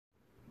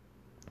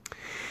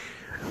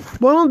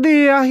Buenos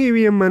días y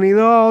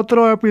bienvenido a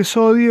otro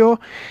episodio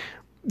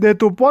de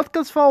tu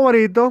podcast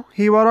favorito,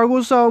 Jíbaro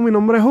Gusta. Mi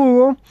nombre es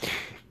Hugo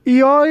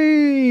y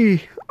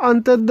hoy,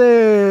 antes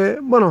de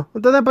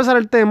empezar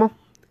el tema,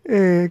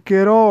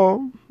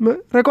 quiero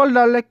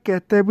recordarles que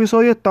este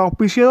episodio está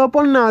auspiciado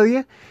por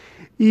nadie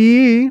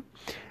y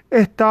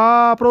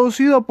está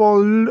producido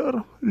por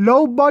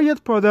Low Budget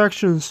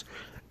Productions,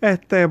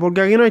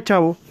 porque aquí no hay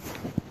chavo.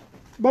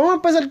 Vamos a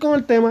empezar con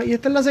el tema y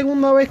esta es la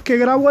segunda vez que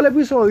grabo el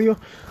episodio.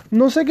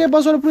 No sé qué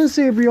pasó al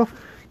principio,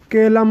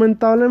 que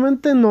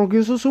lamentablemente no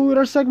quiso subir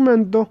el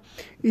segmento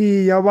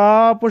y ya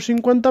va por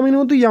 50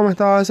 minutos y ya me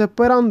estaba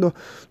desesperando.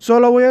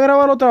 Solo voy a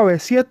grabar otra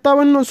vez. Si esta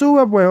vez no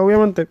sube, pues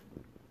obviamente,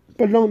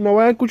 perdón, no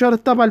voy a escuchar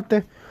esta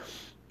parte,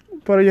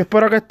 pero yo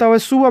espero que esta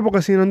vez suba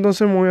porque si no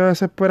entonces me voy a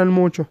desesperar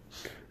mucho.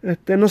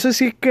 No sé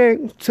si es que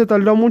se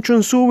tardó mucho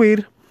en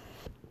subir,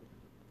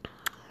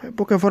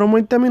 porque fueron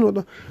 20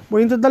 minutos.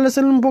 Voy a intentar de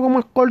hacerlo un poco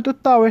más corto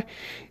esta vez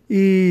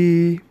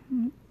y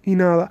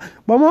nada.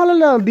 Vamos a hablar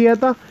de las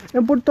dietas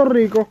en Puerto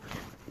Rico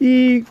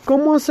y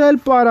cómo hacer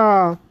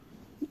para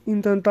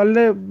intentar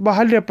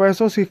bajar de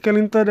peso si es que le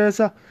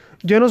interesa.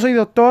 Yo no soy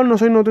doctor, no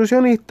soy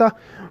nutricionista,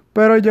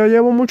 pero yo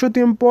llevo mucho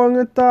tiempo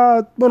en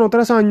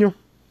 3 años,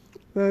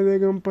 desde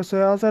que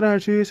empecé a hacer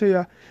ejercicio y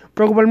a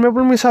preocuparme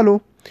por mi salud.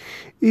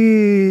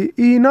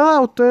 Y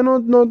nada, usted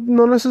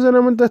no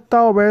necesariamente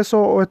está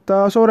obeso o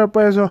está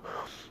sobrepeso,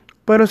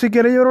 pero si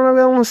quiere llevar una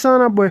vida más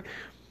sana, pues,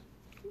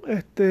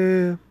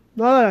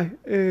 nada,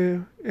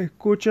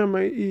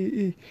 escúchame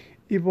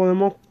y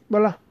podemos,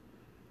 ¿verdad?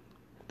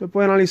 Usted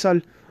puede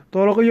analizar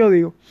todo lo que yo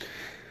digo.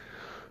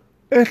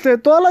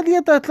 Todas las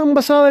dietas están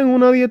basadas en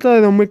una dieta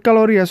de 2000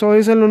 calorías. Eso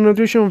dicen los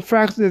nutrition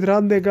facts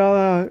detrás de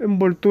cada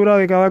envoltura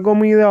de cada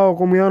comida o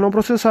comida no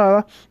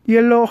procesada. Y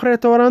en los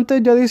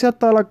restaurantes ya dice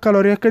hasta las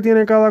calorías que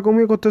tiene cada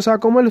comida que usted se va a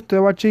comer. Usted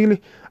va a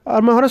Chile.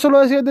 A lo mejor eso lo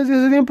decía desde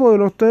ese tiempo,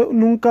 pero usted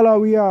nunca lo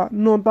había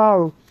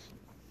notado.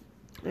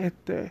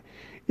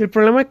 Y el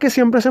problema es que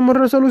siempre hacemos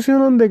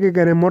resoluciones de que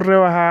queremos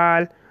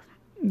rebajar,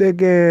 de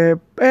que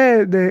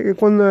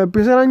cuando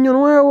empieza el año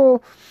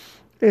nuevo,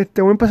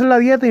 voy a empezar la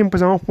dieta y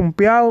empezamos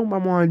pompeados,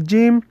 vamos al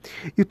gym.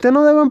 Y usted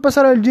no debe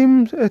empezar el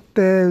gym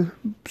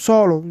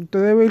solo.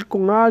 Usted debe ir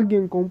con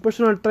alguien, con un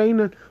personal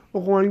trainer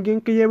o con alguien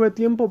que lleve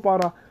tiempo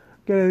para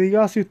que le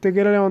diga si usted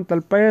quiere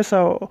levantar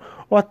pesa o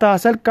hasta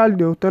hacer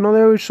cardio. Usted no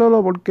debe ir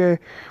solo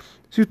porque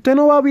si usted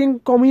no va bien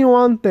comido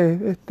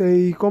antes,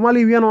 y coma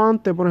liviano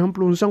antes, por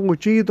ejemplo, un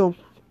sanguchito,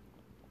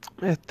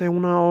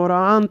 una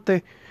hora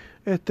antes,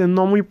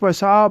 no muy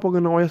pesado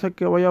porque no vaya a ser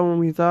que vaya a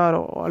vomitar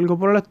o algo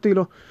por el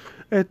estilo,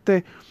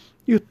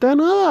 y usted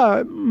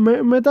nada,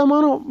 meta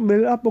mano,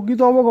 ¿verdad?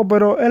 Poquito a poco,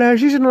 pero el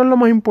ejercicio no es lo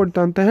más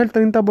importante, es el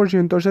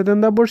 30%, el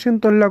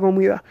 70% es la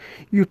comida,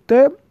 y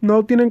usted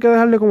no tiene que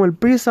dejarle comer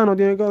pizza, no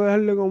tiene que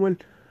dejarle comer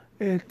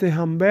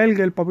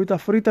hamburger,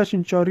 papitas fritas,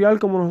 chinchorreal,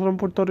 como nosotros en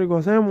Puerto Rico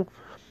hacemos.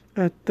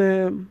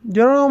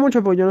 Yo no lo hago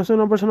mucho porque yo no soy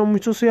una persona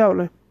muy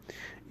sociable.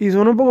 Y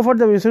suena un poco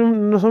fuerte, pero yo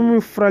no soy muy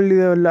friendly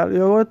de verdad.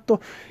 Yo hago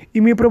esto. Y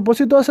mi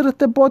propósito de hacer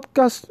este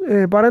podcast,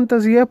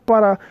 paréntesis, es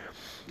para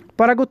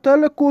que ustedes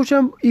lo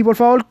escuchen. Y por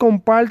favor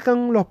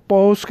compartan los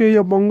posts que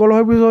yo pongo,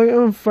 los episodios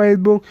en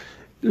Facebook.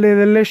 Le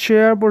denle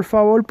share, por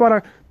favor.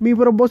 Mi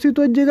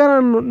propósito es llegar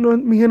a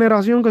mi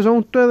generación, que son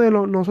ustedes,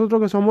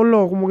 nosotros que somos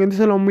como quien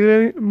dice, los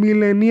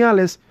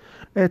millennials.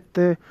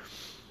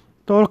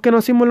 Todos los que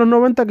nacimos en los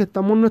 90, que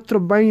estamos en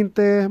nuestros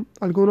 20,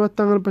 algunos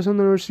están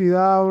empezando la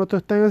universidad,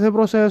 otros están en ese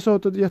proceso,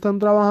 otros ya están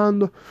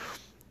trabajando.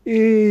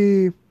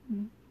 Y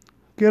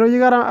quiero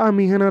llegar a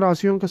mi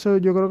generación,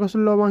 yo creo que eso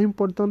es lo más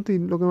importante y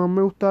lo que más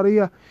me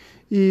gustaría.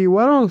 Y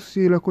bueno,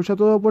 si lo escucha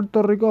todo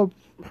Puerto Rico,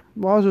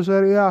 wow, eso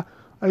sería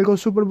algo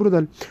súper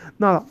brutal.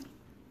 Nada,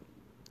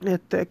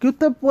 ¿qué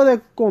usted puede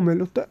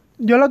comer?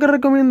 Yo lo que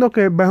recomiendo es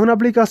que veas una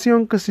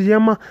aplicación que se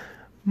llama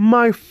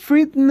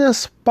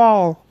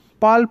MyFitnessPal.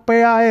 PAL,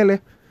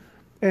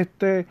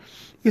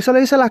 y eso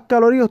le dice las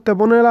calorías. Usted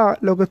pone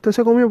lo que usted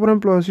se comió, por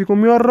ejemplo, si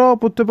comió arroz,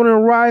 pues usted pone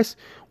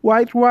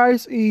white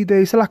rice, y te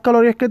dice las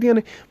calorías que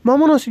tiene. Más o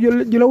menos, si yo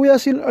le voy a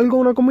decir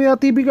una comida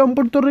típica en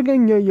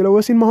puertorriqueña, y yo le voy a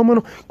decir más o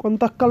menos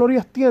cuántas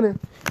calorías tiene.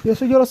 Y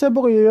eso yo lo sé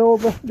porque yo llevo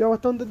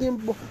bastante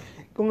tiempo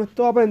con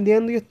esto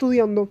aprendiendo y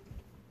estudiando.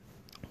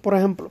 Por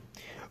ejemplo,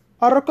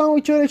 arroz con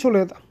habichuela y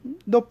chuleta,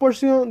 2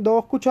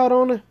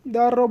 cucharones de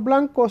arroz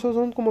blanco, esos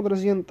son como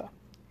 300.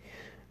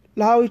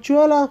 Las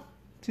habichuelas,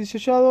 si se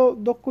echa 2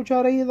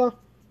 cucharadas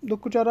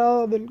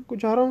del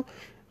cucharón,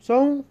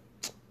 son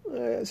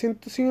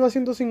 100 a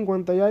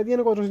 150, ya ahí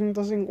tiene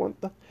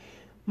 450.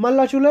 Más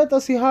la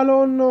chuleta, si es al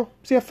horno,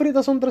 si es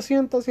frita son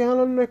 300, si es al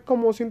horno es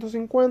como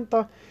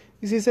 150.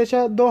 Y si se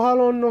echa 2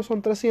 al horno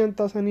son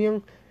 300,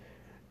 serían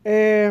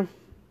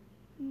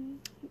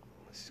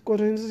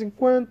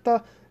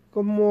 450,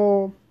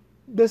 como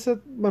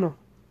bueno,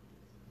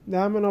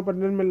 déjame no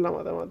perderme en la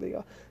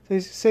matemática,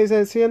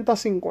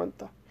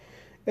 650.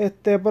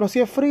 Pero si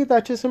es frita,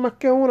 échese más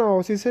que una,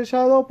 o si se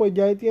echa 2, pues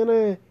ya ahí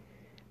tiene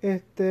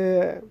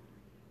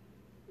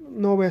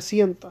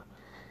 900.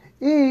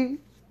 Y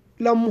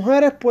las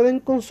mujeres pueden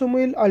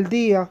consumir al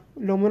día,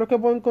 lo menos que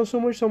pueden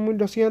consumir son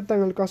 1200,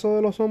 en el caso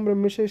de los hombres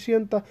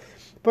 1600.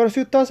 Pero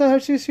si usted hace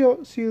ejercicio,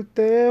 si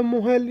usted es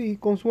mujer y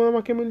consume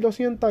más que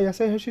 1200 y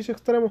hace ejercicio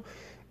extremo,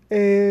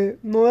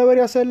 no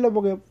debería hacerlo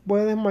porque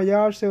puede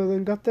desmayarse o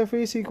desgaste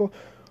físico,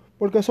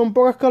 porque son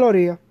pocas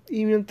calorías.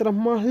 Y mientras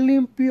más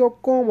limpio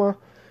coma,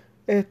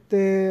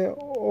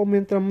 o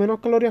mientras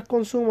menos calorías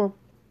consuma,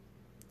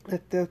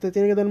 usted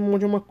tiene que tener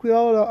mucho más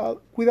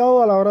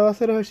cuidado a la hora de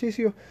hacer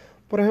ejercicio.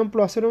 Por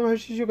ejemplo, hacer un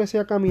ejercicio que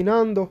sea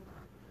caminando,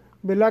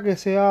 ¿verdad? Que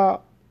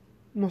sea,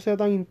 no sea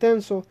tan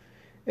intenso.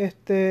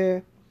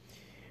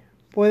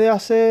 Puede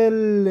hacer,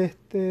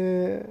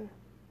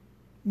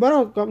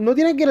 bueno, no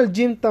tiene que ir al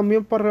gym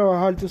también para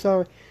rebajar, tú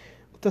sabes.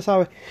 Usted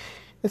sabe.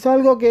 Es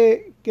algo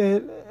que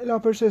la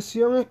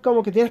percepción es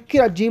como que tienes que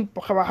ir al gym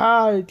para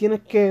rebajar,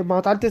 tienes que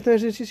matarte este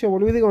ejercicio.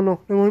 Vuelvo y digo,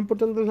 no, lo más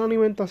importante es la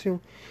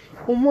alimentación.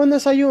 Un buen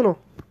desayuno,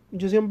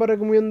 yo siempre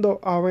recomiendo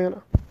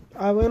avena.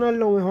 Avena es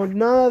lo mejor,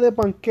 nada de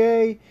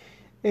pancake,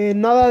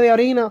 nada de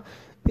harina.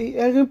 Y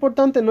es algo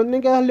importante, no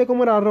tiene que darle a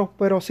comer arroz,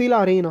 pero sí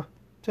la harina.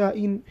 O sea,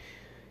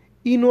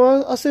 y no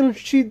hacer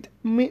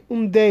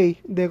un day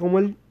de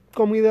comer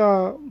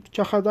comida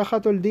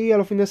chajataja todo el día,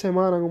 los fines de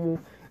semana, como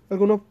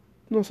algunos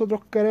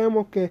nosotros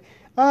queremos que,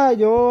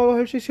 yo hago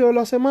ejercicio de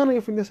la semana y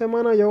el fin de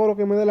semana yo hago lo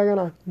que me dé la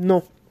gana.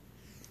 No.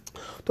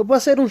 Tú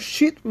puedes hacer un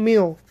cheat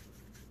meal,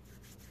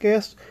 que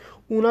es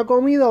una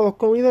comida o dos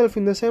comidas del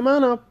fin de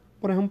semana,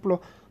 por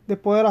ejemplo,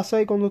 después de las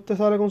 6 cuando usted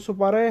sale con su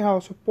pareja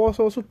o su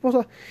esposo o su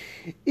esposa,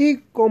 y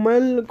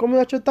comer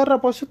comida chatarra,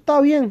 pues eso está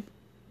bien,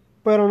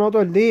 pero no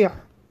todo el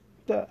día.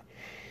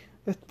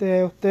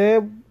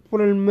 Usted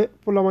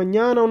por la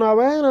mañana una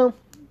avena,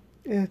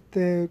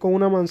 con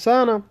una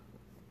manzana,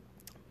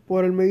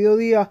 por el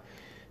mediodía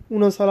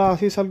una ensalada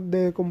así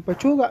con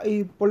pechuga,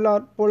 y por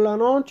la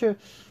noche,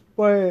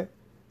 pues,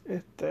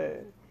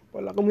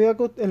 pues la comida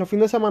que en los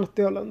fines de semana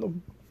estoy hablando.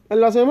 En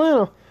la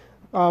semana,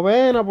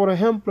 avena, por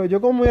ejemplo, el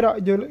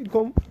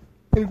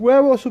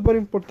huevo es súper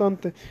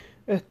importante.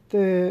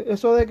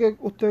 Eso de que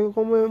usted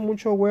come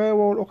mucho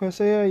huevo, lo que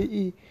sea,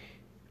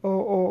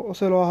 o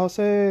se los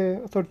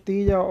hace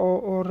tortilla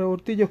o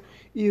revoltillo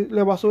y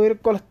le va a subir el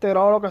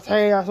colesterol o lo que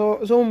sea, eso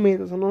es un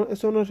mito,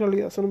 eso no es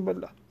realidad, eso no es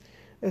verdad.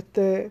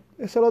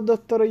 Eso los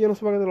doctores yo no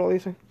sé para qué te lo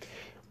dicen,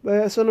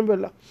 eso no es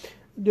verdad.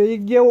 Yo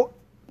llevo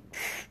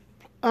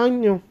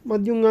años,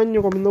 más de un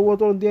año comiendo huevo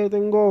todos los días y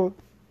tengo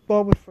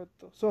todo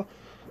perfecto.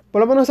 Por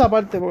lo menos esa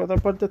parte, porque otra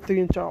parte estoy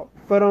bien chavo,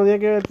 pero no tiene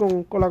que ver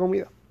con la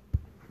comida.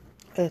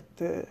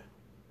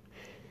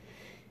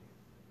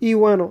 Y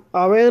bueno,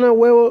 avena,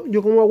 huevo,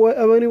 yo como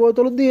avena y huevo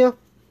todos los días.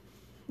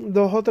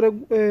 2 o 3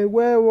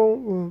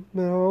 huevos,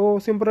 me hago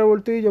siempre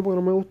revoltillo porque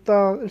no me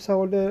gusta el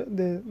sabor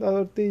de la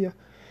tortilla.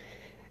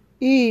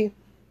 Y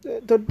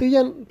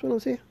tortilla, bueno,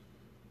 sí,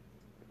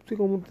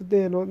 como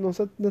te no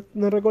sé,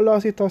 no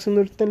recordaba si estaba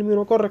haciendo el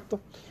término correcto.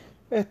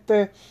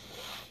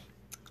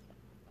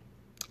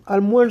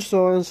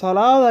 Almuerzo,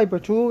 ensalada y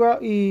pechuga,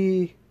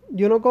 y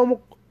yo no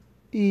como,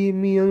 y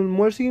mi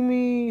almuerzo y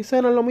mi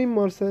cena es lo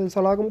mismo,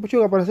 ensalada con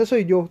pechuga, pero ese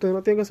soy yo, usted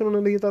no tiene que hacer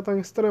una dieta tan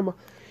extrema.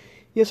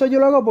 Y eso yo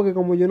lo hago porque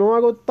como yo no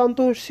hago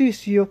tanto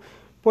ejercicio,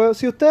 pues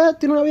si usted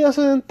tiene una vida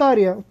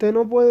sedentaria, usted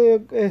no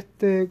puede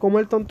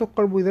comer tantos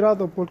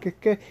carbohidratos, porque es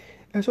que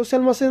eso se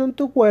almacena en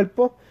tu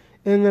cuerpo,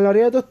 en el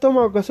área de tu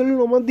estómago, que eso es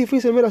lo más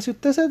difícil. Mira, si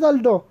usted se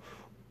tardó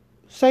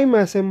 6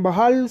 meses en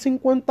bajar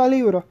 50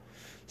 libras,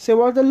 se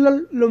va a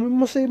tardar los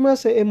mismos 6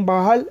 meses en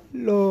bajar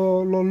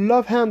los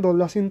love handles,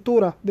 la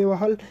cintura, de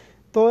bajar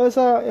toda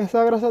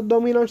esa grasa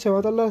abdominal, se va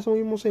a tardar esos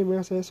mismos 6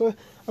 meses. Eso es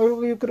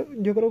algo que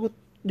yo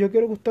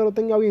quiero que usted lo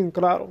tenga bien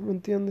claro, ¿me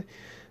entiende?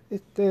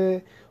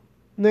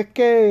 No es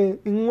que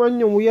en un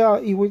año voy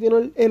a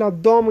tener el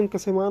abdomen, que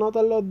se me van a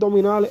notar los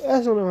abdominales,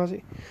 eso no es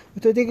así.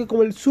 Usted tiene que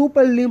comer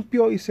súper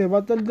limpio y se va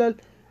a tardar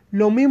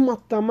lo mismo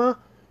hasta más.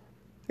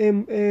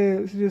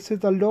 Si se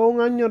tardó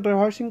un año en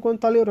rebajar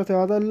 50 libras, se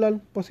va a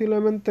tardar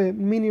posiblemente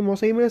mínimo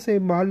 6 meses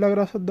en bajar la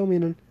grasa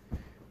abdominal.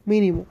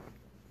 Mínimo.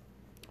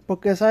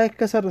 Porque esa es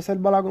que se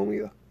reserva la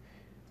comida.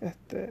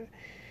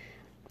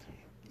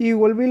 Y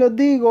vuelvo y les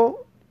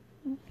digo,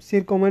 si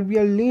el comer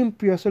bien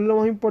limpio, eso es lo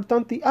más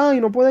importante. Y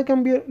no puede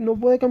cambiar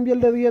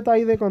de dieta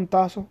ahí de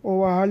cantazo, o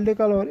bajar de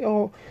calorías.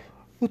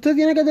 Usted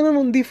tiene que tener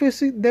un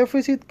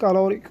déficit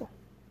calórico.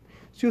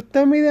 Si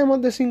usted mide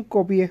más de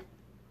 5 pies,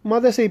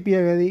 más de 6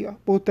 pies que diga,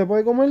 pues usted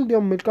puede comer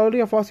 10.000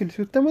 calorías fácil.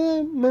 Si usted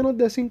mide menos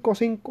de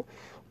 5'5",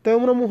 usted es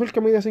una mujer que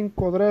mide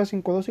 5'3",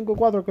 5'2",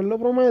 5'4", que es lo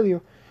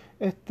promedio,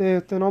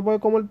 usted no puede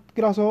comer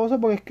grasoso,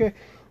 porque es que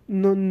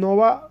no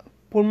va,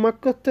 por más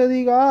que usted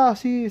diga,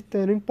 sí,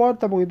 no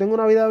importa porque tengo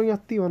una vida bien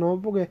activa,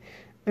 no, porque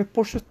es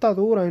por su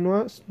estatura, y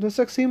no es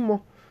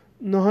sexismo,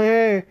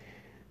 ¿verdad?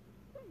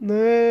 No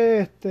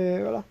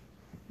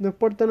es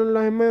por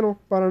tenerlas en menos,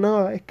 para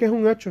nada, es que es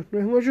un hecho, no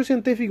es un hecho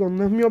científico,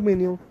 no es mi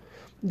opinión.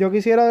 Yo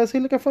quisiera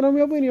decirle que fuera mi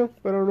opinión,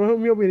 pero no es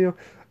mi opinión.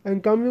 En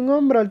cambio, un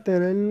hombre, al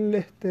tener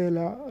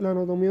la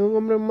anatomía de un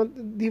hombre más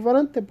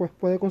diferente, pues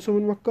puede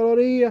consumir más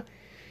calorías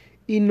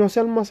y no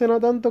se almacena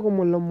tanto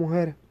como en las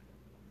mujeres.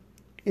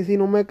 Y si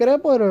no me cree,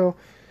 pero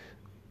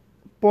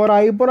Por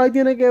ahí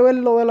tiene que ver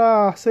lo de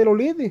la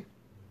celulitis.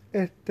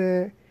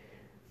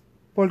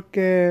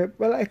 Porque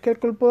bueno, es que el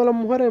cuerpo de las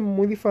mujeres es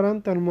muy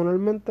diferente,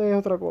 hormonalmente es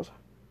otra cosa.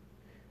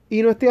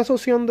 Y no estoy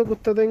asociando que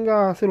usted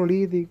tenga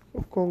celulitis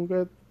con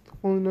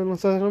no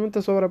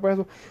necesariamente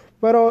sobrepeso,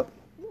 pero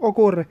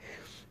ocurre.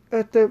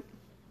 Este,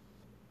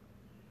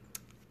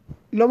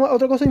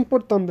 otra cosa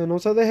importante, no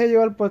se deje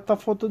llevar por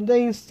estas fotos de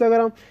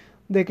Instagram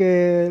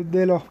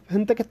de la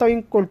gente que está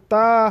bien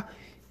cortada,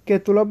 que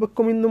tú la ves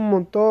comiendo un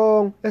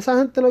montón. Esa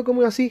gente no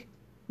come así.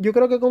 Yo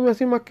creo que come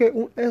así más que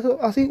eso,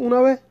 así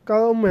una vez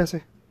cada 2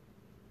 meses.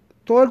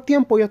 Todo el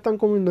tiempo ellos están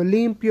comiendo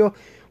limpio,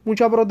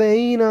 mucha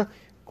proteína,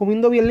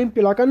 comiendo bien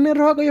limpio. La carne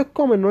roja que ellos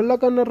comen no es la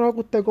carne roja que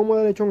usted come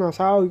de lechón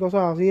asado y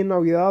cosas así en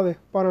Navidades,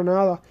 para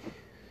nada.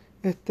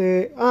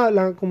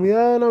 La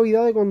comida de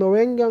Navidades cuando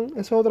vengan, eso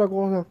es otra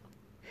cosa.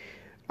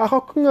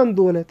 Ajos con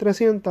gandules,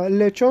 300. El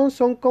lechón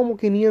son como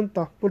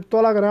 500 por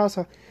toda la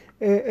grasa.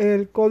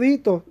 El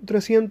codito,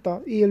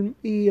 300. Y el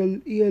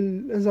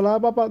ensalada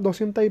de papa,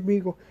 200 y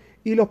pico.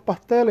 Y los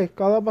pasteles,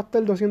 cada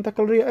pastel, 200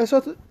 calorías.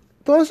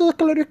 Todas esas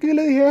calorías que yo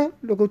le dije es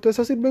lo que usted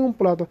se sirve en un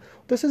plato.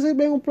 Usted se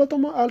sirve en un plato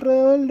más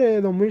alrededor de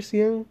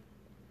 2100,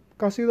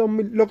 casi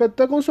 2000. Lo que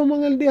usted consume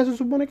en el día se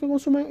supone que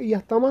consume y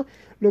hasta más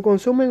lo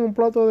consume en un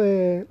plato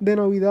de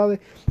Navidades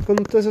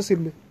cuando usted se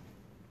sirve.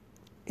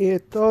 Y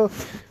esto,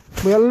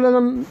 voy a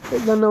hablar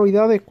de las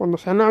Navidades cuando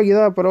sea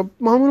Navidad, pero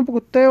más o menos porque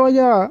usted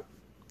vaya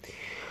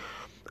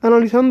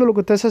analizando lo que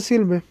usted se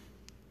sirve.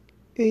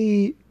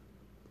 Y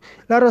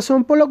la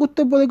razón por la que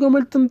usted puede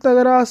comer tanta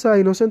grasa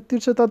y no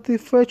sentirse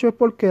satisfecho es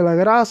porque la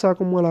grasa,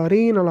 como la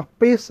harina, las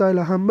pizzas y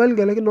las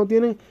hamburguesas, no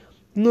tienen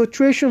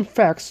nutrition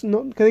facts,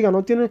 no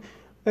tienen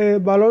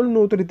valor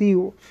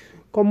nutritivo,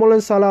 como la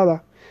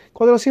ensalada.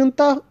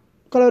 400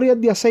 calorías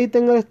de aceite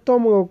en el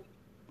estómago,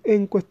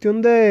 en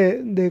cuestión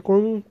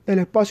con el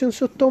espacio en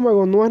su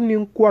estómago, no es ni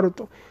un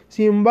cuarto.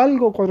 Sin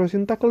embargo,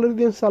 400 calorías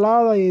de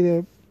ensalada y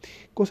de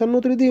cosas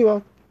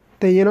nutritivas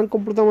te llenan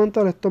completamente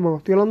el estómago.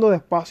 Estoy hablando de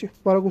espacio,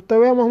 para que usted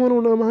vea más o menos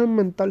una imagen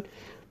mental.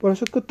 Por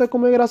eso es que usted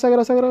come grasa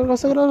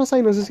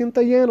y no se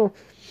siente lleno,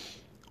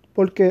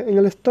 porque en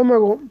el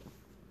estómago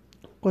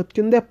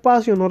cuestión de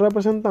espacio no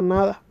representa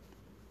nada,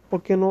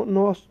 porque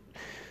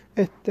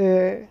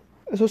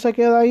eso se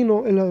queda ahí,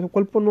 el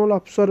cuerpo no lo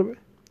absorbe.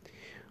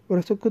 Por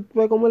eso es que usted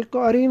puede comer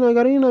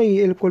harina y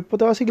el cuerpo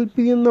te va a seguir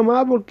pidiendo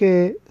más,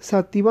 porque se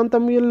activan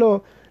también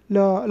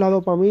la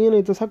dopamina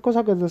y todas esas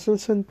cosas que te hacen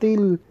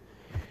sentir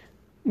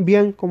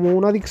bien, como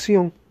una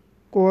adicción.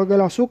 Como que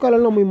el azúcar es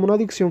lo mismo, una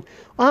adicción.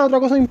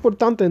 Otra cosa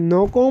importante,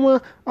 no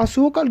coma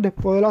azúcar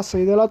después de las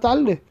 6 de la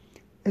tarde.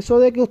 Eso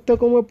de que usted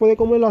puede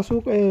comer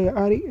azúcar,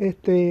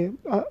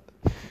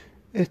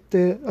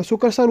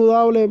 azúcar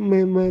saludable,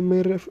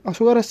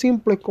 azúcares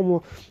simples,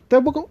 como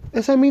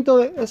ese mito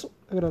de eso,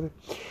 espérate.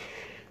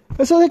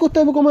 Eso de que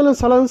usted puede comer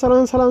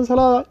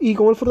ensalada y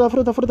comer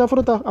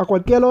fruta a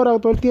cualquier hora,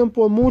 todo el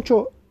tiempo,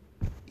 mucho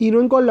y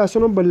no engorda, eso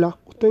no es verdad.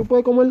 Usted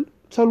puede comer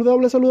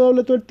saludable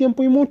todo el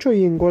tiempo y mucho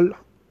y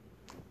engorda.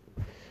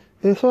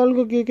 Eso es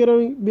algo que quiero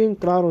bien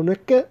claro. No es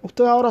que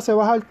usted ahora se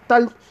va a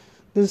hartar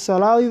de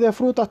ensalada y de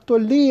frutas todo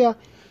el día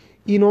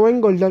y no va a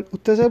engordar.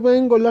 Usted se puede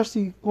engordar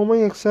si come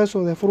en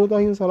exceso de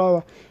frutas y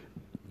ensaladas.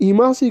 Y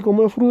más si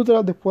come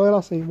frutas después de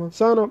las 6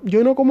 manzanas.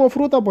 Yo no como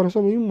fruta por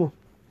eso mismo.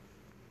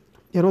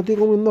 Ya no estoy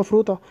comiendo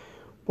fruta.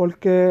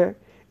 Porque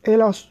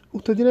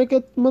usted tiene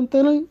que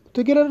mantener,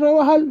 usted quiere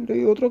rebajar.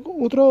 Y otro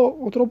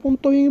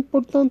punto bien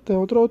importante,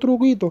 otro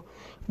truquito.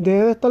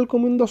 Debe de estar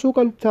comiendo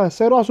azúcar, o sea,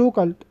 cero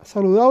azúcar,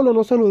 saludable o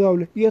no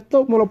saludable. Y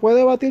esto me lo puede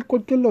debatir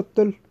cualquier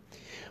doctor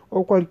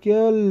o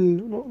cualquier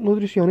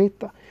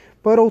nutricionista.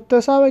 Pero usted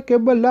sabe que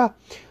es verdad.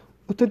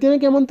 Usted tiene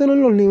que mantener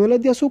los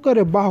niveles de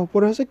azúcares bajos.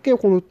 Por eso es que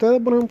cuando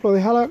usted, por ejemplo,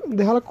 deja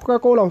la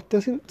Coca-Cola,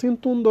 usted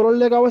siente un dolor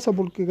de cabeza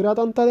porque crea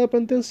tanta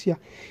dependencia.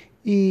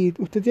 Y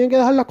usted tiene que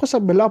dejar las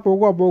cosas, ¿verdad?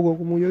 Poco a poco,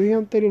 como yo dije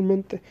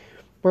anteriormente.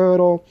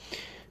 Pero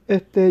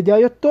ya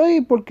yo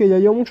estoy, porque ya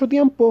llevo mucho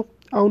tiempo,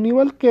 a un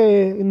nivel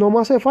que no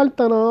me hace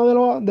falta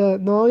nada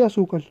nada de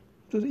azúcar.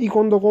 Entonces, y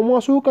cuando como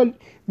azúcar,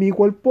 mi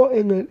cuerpo,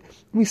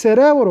 mi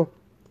cerebro,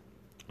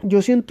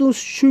 yo siento un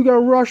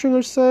sugar rush en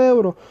el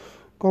cerebro,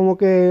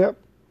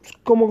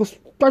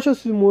 cacho,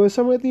 si me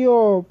hubiese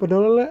metido,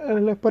 perdón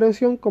la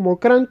expresión, como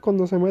crank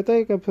cuando se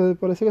mete, que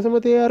parece que se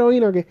mete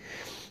heroína, que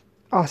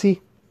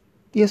así.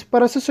 Y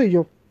para eso soy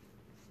yo.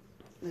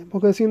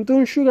 Porque siento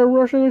un sugar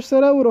rush en el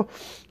cerebro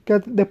que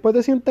después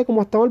te sientes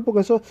como hasta mal,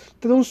 porque eso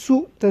te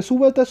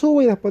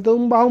sube y después te da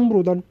un bajón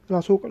brutal el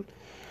azúcar.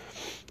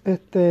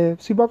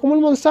 Si vas a comer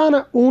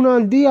manzana, una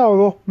al día o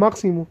dos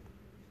máximo.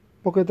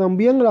 Porque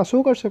también el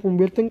azúcar se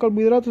convierte en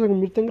carbohidratos, se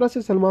convierte en grasa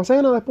y se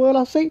almacena después de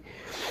las 6.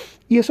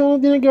 Y eso no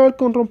tiene que ver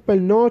con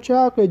romper noche,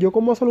 que yo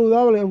como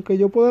saludable, aunque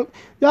yo puedo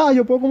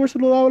comer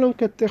saludable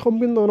aunque esté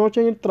rompiendo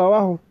noche en el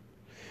trabajo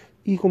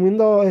y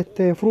comiendo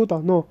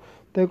fruta, no.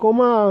 Te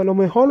coma lo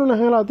mejor una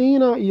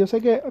gelatina y yo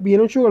sé que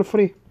viene un sugar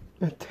free.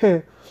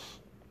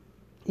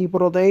 Y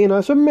proteína,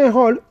 eso es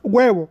mejor.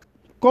 Huevo.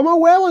 Coma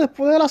huevo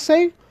después de las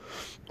 6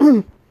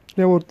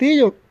 de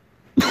Portillo.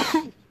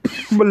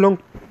 Perdón.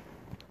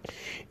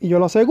 Y yo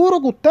le aseguro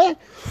que usted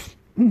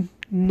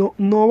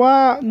no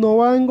va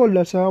a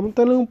engordar, se va a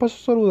mantener en un peso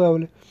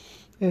saludable.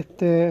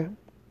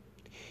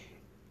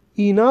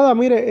 Y nada,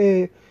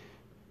 mire,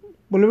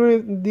 vuelvo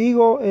y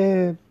digo,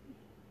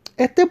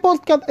 este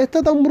podcast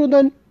está tan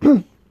brutal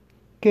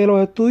que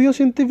los estudios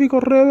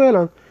científicos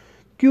revelan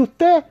que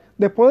usted,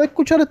 después de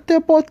escuchar este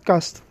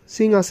podcast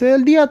sin hacer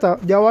el dieta,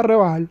 ya va a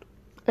rebajar.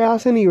 Es a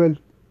ese nivel.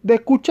 De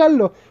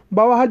escucharlo,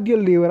 va a bajar 10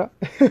 libras.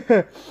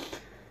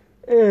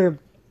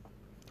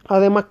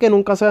 Además que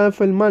nunca se va a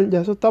enfermar.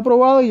 Ya eso está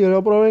probado y yo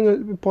lo probé en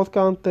el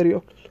podcast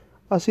anterior.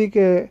 Así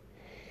que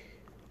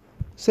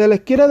se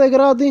les quiere de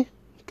gratis.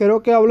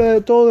 Creo que hablé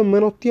de todo en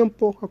menos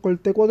tiempo.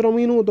 Acorté 4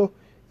 minutos.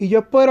 Y yo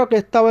espero que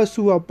esta vez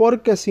suba,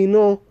 porque si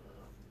no,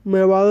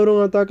 me va a dar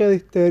un ataque de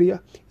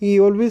histeria. Y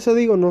volví y se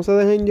digo, no se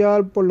dejen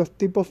llevar por los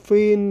tipos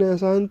fitness.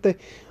 Esa gente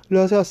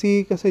lo hace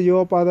así, qué sé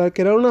yo, para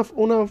crear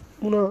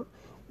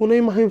una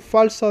imagen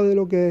falsa de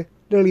lo que en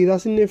realidad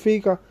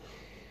significa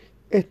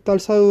estar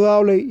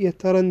saludable y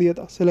estar en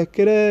dieta. Se les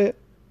quiere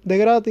de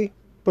gratis.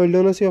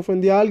 Perdone si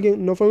ofendí a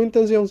alguien. No fue mi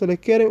intención. Se les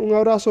quiere. Un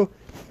abrazo.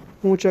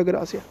 Muchas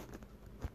gracias.